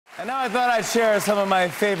And now I thought I'd share some of my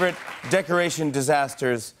favorite decoration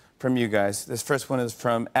disasters from you guys. This first one is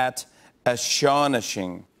from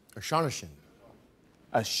 @astonishing. Astonishing.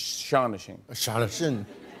 Astonishing. Astonishing.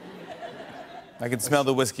 I can smell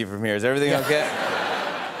the whiskey from here. Is everything okay?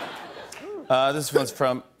 This one's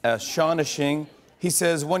from Astonishing. He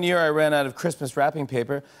says, one year I ran out of Christmas wrapping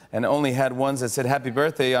paper and only had ones that said happy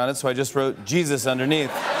birthday on it, so I just wrote Jesus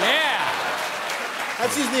underneath. Yeah!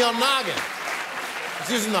 That's using the old noggin. It's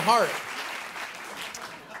using the heart.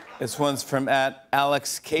 This one's from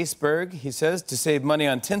 @Alex Caseberg. He says, to save money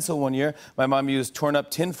on tinsel one year, my mom used torn up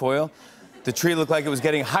tinfoil. The tree looked like it was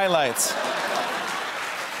getting highlights.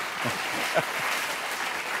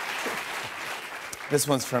 This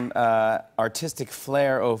one's from Artistic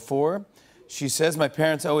Flair 04. She says, my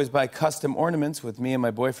parents always buy custom ornaments with me and my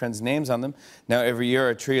boyfriend's names on them. Now every year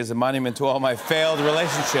our tree is a monument to all my failed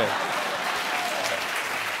relationships.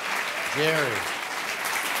 Jerry.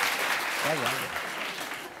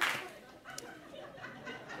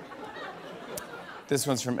 This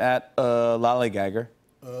one's from @Lollygagger.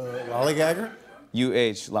 Lollygagger?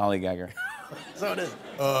 UH Lollygagger. So it is.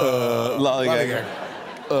 Lollygagger.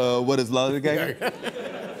 What is Lollygagger?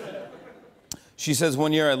 She says,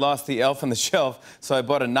 one year I lost the elf on the shelf, so I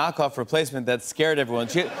bought a knockoff replacement that scared everyone.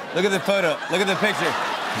 Look at the photo. Look at the picture.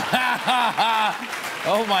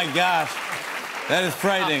 Oh, my gosh. That is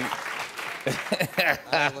frightening.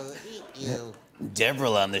 I will eat you.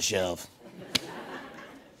 Devil on the shelf.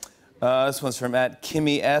 This one's from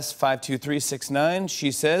 @Kimmy S52369.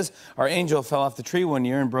 She says, our angel fell off the tree one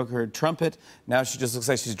year and broke her trumpet. Now she just looks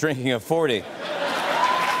like she's drinking a 40.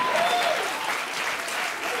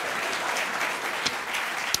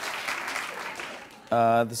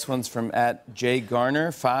 This one's from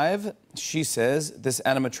 @JGarner5. She says, this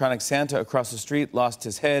animatronic Santa across the street lost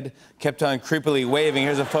his head, kept on creepily waving.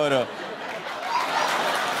 Here's a photo.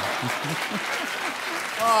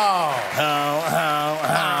 Oh. How.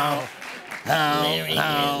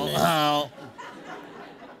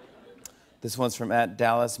 This one's from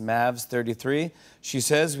 @DallasMavs33. She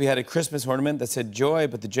says, we had a Christmas ornament that said joy,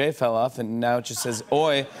 but the J fell off, and now it just says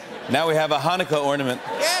oi. Now we have a Hanukkah ornament.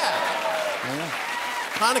 Yeah.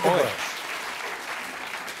 Hanukkah bush.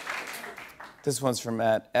 This one's from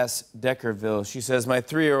 @SDeckerville. She says, my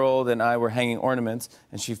 3-year-old and I were hanging ornaments,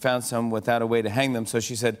 and she found some without a way to hang them, so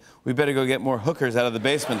she said, we better go get more hookers out of the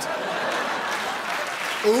basement.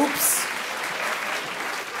 Oops.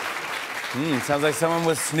 Sounds like someone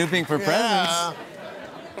was snooping for presents.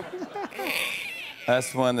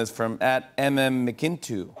 This one is from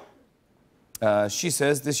 @MMMcIntu. She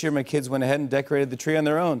says, this year my kids went ahead and decorated the tree on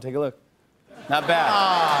their own. Take a look. Not bad.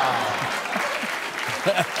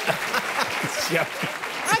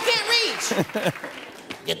 I can't reach.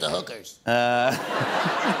 Get the hookers.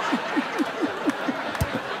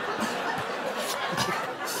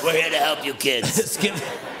 We're here to help you kids.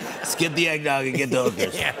 skip the eggnog and get the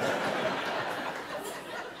hookers. Yeah.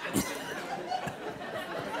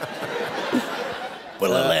 Put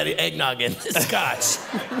a little eggnog in. Scotch.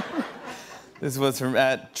 This was from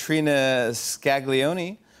 @Trina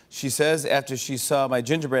Scaglione. She says, after she saw my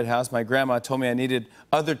gingerbread house, my grandma told me I needed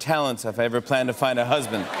other talents if I ever planned to find a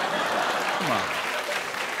husband. Come on.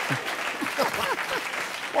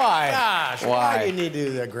 Why? Gosh, why do you Why? need to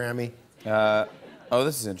do that, Grammy? Oh,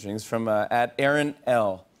 this is interesting. It's from @Aaron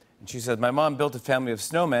L. And she says, my mom built a family of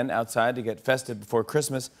snowmen outside to get festive before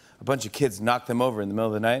Christmas. A bunch of kids knocked them over in the middle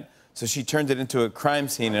of the night, so she turned it into a crime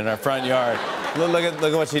scene in our front yard. Look at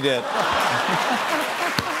what she did.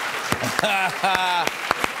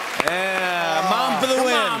 Yeah, mom for the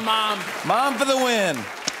win. Come on, Mom. Mom for the win.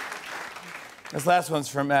 This last one's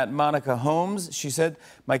from @Monica Holmes. She said,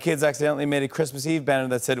 my kids accidentally made a Christmas Eve banner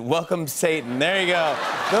that said, welcome Satan. There you go.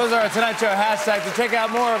 Those are our Tonight Show hashtags. To check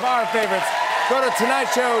out more of our favorites, go to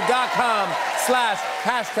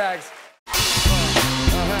tonightshow.com/hashtags.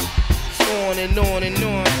 On and on and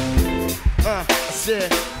on. I said,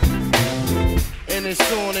 and it's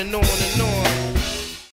on and on and on.